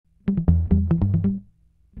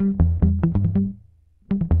Hi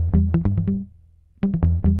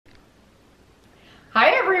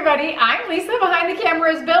everybody, I'm Lisa, behind the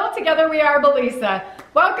camera is Bill, together we are Billisa.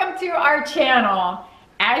 Welcome to our channel.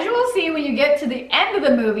 As you will see when you get to the end of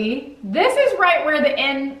the movie, this is right where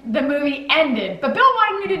the movie ended. But Bill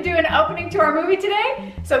wanted me to do an opening to our movie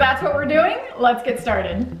today, so that's what we're doing. Let's get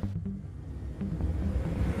started.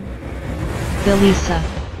 Billisa.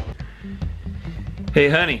 Hey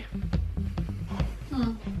honey.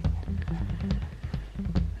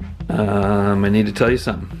 I need to tell you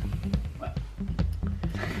something.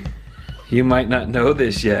 You might not know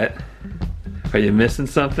this yet. Are you missing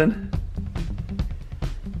something?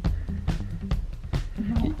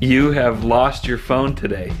 No. You have lost your phone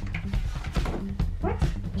today. What?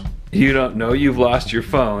 You don't know you've lost your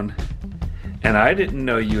phone, and I didn't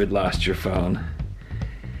know you had lost your phone,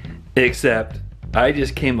 except I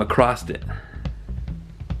just came across it.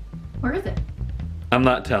 Where is it? I'm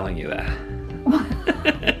not telling you that. What?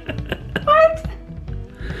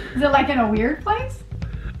 Is it like in a weird place?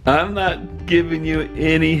 I'm not giving you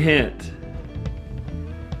any hint.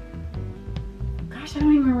 Gosh, I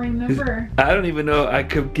don't even remember. I don't even know. I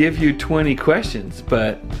could give you 20 questions,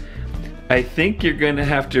 but I think you're going to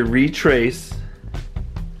have to retrace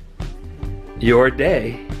your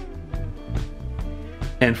day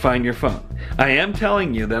and find your phone. I am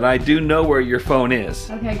telling you that I do know where your phone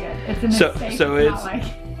is. Okay, good. It's in the safe, so it's it's not like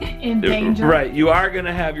in danger. Right, you are going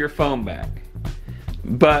to have your phone back.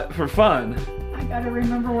 But for fun, I gotta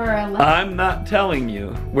remember where I left it. I'm not telling you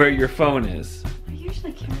where your phone is. I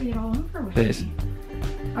usually carry it all over with This. me.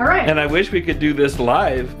 All right. And I wish we could do this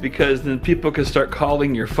live, because then people could start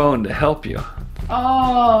calling your phone to help you.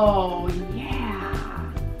 Oh,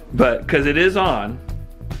 yeah. But, because it is on,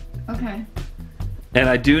 Okay. and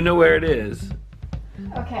I do know where it is,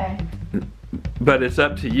 Okay. but it's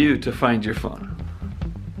up to you to find your phone.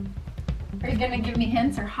 Are you gonna give me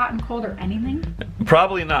hints or hot and cold or anything?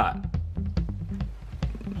 Probably not.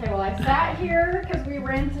 Okay, well I sat here because we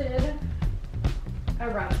rented a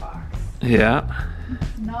red box. Yeah.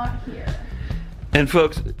 It's not here. And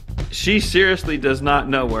folks, she seriously does not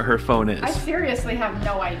know where her phone I is. seriously have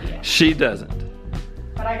no idea. She doesn't.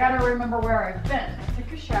 But I gotta remember where I've been. I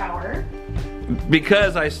took a shower.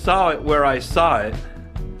 Because I saw it where I saw it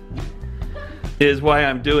is why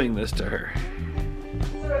I'm doing this to her.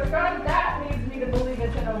 So it's got that leads me to believe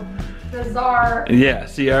it's in a bizarre. Yeah,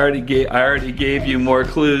 see, I already gave you more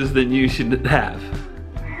clues than you should have.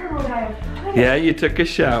 Where would I have put it? Yeah, you took a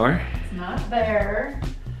shower. It's not there.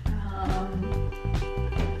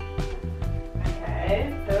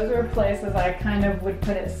 Okay, those are places I kind of would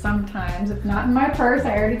put it sometimes. It's not in my purse,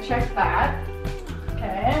 I already checked that.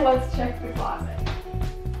 Okay, let's check the closet.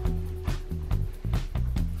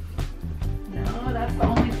 No, that's the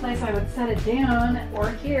only place I would set it down, or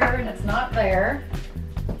here, and it's not there.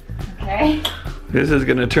 Okay. This is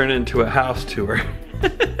gonna turn into a house tour.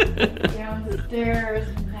 Downstairs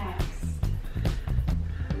next.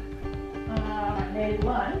 I made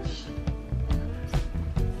lunch.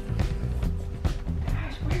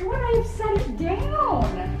 Gosh, where would I have set it down?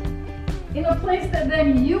 In a place that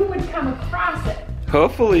then you would come across it.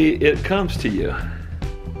 Hopefully it comes to you.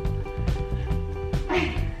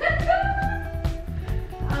 We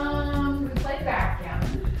played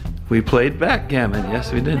backgammon. We played backgammon,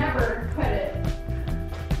 yes we did. Never put it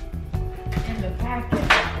in the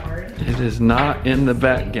backgammon board. It is not in the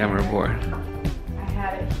backgammon board. I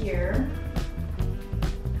had it here.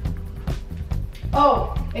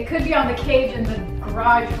 Oh, it could be on the cage in the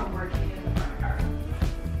garage from working in the front yard.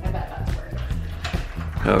 I bet that's where it is.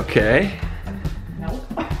 Okay. Nope.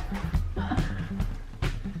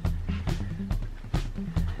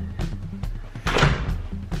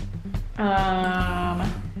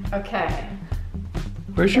 Okay.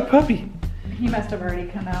 Where's your puppy? He must have already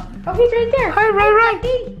come out. Oh, he's right there. Hi, right.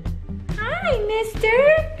 Hi, mister.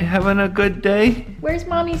 You having a good day? Where's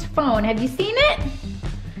mommy's phone? Have you seen it?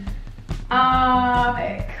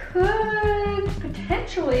 It could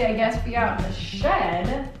potentially, I guess, be out in the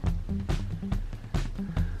shed.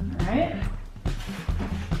 All right.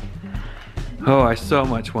 Oh, I so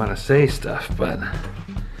much want to say stuff, but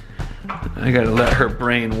I gotta let her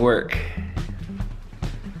brain work.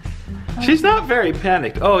 She's not very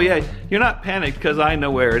panicked. Oh yeah, you're not panicked because I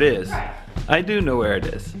know where it is. Right. I do know where it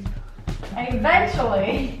is. And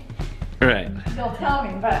eventually, Right. they'll tell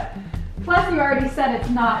me, but plus you already said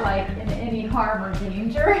it's not like in any harm or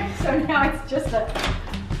danger, so now it's just a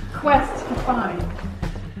quest to find.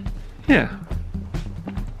 Yeah.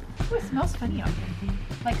 Ooh, it smells funny out here.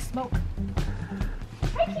 Like smoke.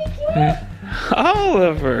 Hi, Kiki.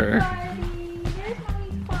 Oliver. Buddy, here's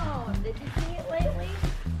mommy's phone. Did you see it lately?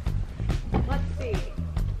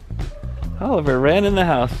 Oliver ran in the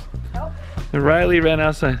house. Nope. And Riley ran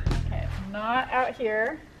outside. Okay, it's not out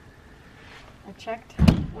here. I checked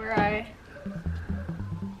where I...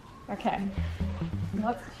 Okay.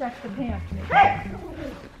 Let's check the pantry. Hey!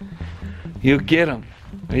 You get him.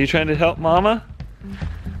 Are you trying to help Mama?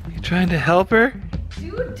 You trying to help her?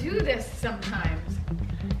 Do this sometimes.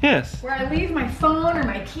 Yes. Where I leave my phone or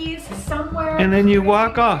my keys somewhere. And then you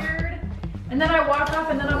walk off. And then I walk off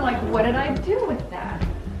and then I'm like, what did I do with that?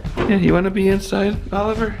 Yeah, you want to be inside,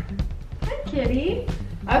 Oliver? Hi, kitty.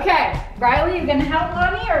 Okay, Riley, you gonna help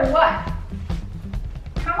Mommy or what?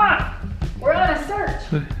 Come on, we're on a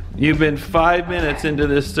search. You've been 5 minutes into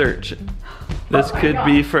this search. This could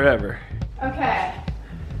be forever. Okay,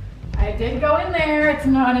 I did go in there, it's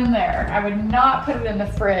not in there. I would not put it in the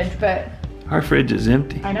fridge, but... Our fridge is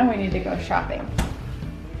empty. I know we need to go shopping.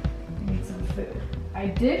 We need some food. I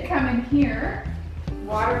did come in here,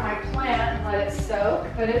 water my plant and let it soak,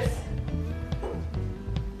 but it's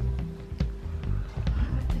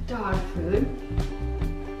with the dog food.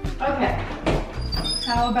 Okay,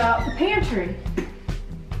 how about the pantry?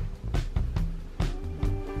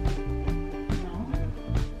 No.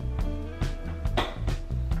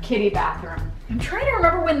 Kitty bathroom. I'm trying to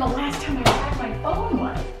remember when the last time I had my phone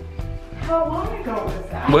was. How long ago was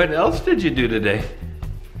that? What else did you do today?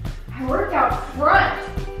 I worked out front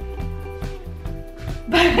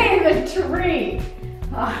by the tree.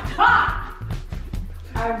 Aha!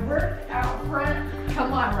 I worked out front.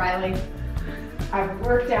 Come on, Riley. I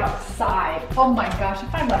worked outside. Oh my gosh,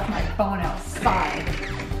 if I left my phone outside,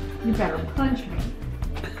 you better punch me.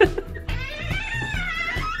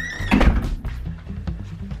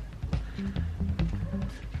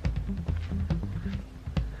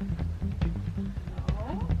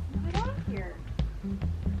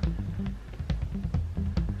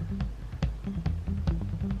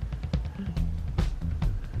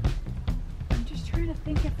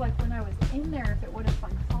 Think if like when I was in there, if it would have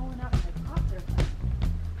like fallen out of my pocket.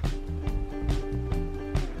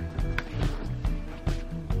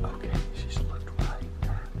 Okay, she's looked right.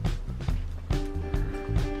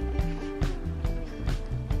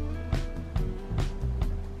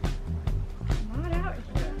 Not out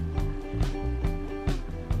here.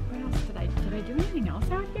 What else did I do anything else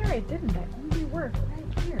out here? I didn't. I only worked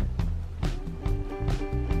right here.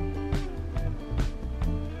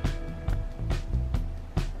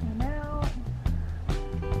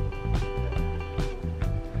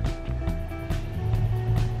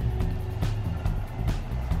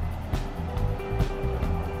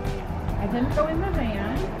 Didn't go in the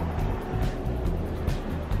van.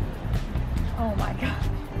 Oh my god.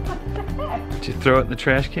 What the heck? Did you throw it in the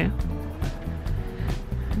trash can?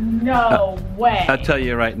 No way. I'll tell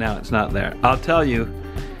you right now, it's not there. I'll tell you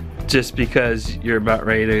just because you're about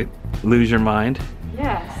ready to lose your mind.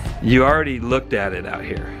 Yes. You already looked at it out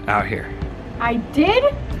here. I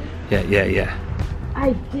did? Yeah.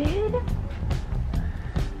 I did?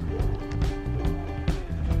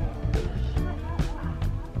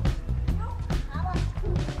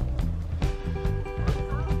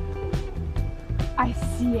 I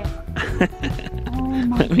see it. Oh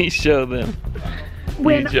my. Let me show them.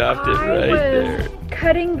 When you dropped it right there.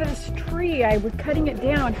 Cutting this tree, I was cutting it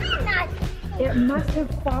down. It must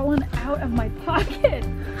have fallen out of my pocket.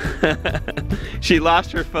 She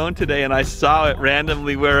lost her phone today and I saw it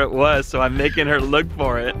randomly where it was, so I'm making her look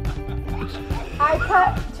for it.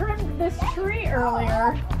 I trimmed this tree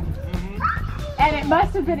earlier and it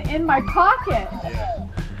must have been in my pocket.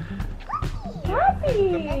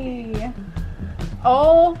 Happy!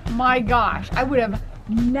 Oh my gosh, I would have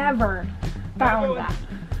never found that.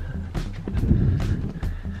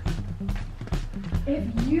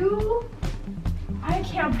 I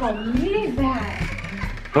can't believe that.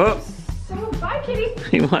 Oh, So, bye kitty.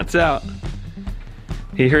 he wants out.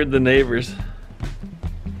 He heard the neighbors.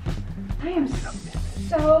 I am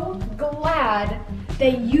so glad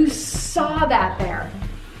that you saw that there.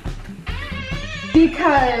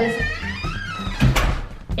 Because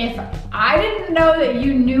if I didn't know that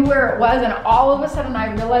you knew where it was and all of a sudden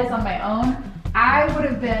I realized on my own, I would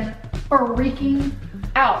have been freaking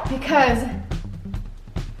out because,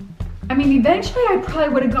 I mean, eventually I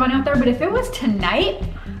probably would have gone out there, but if it was tonight,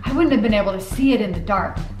 I wouldn't have been able to see it in the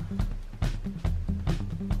dark.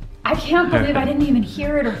 I can't believe I didn't even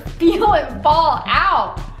hear it or feel it fall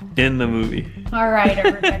out. In the movie. All right,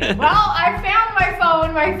 everybody. Well, I found my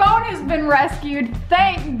phone. My phone has been rescued.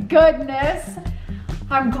 Thank goodness.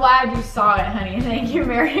 I'm glad you saw it, honey. Thank you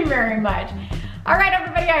very, very much. All right,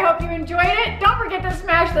 everybody, I hope you enjoyed it. Don't forget to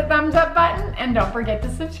smash the thumbs up button and don't forget to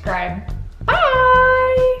subscribe.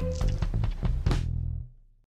 Bye.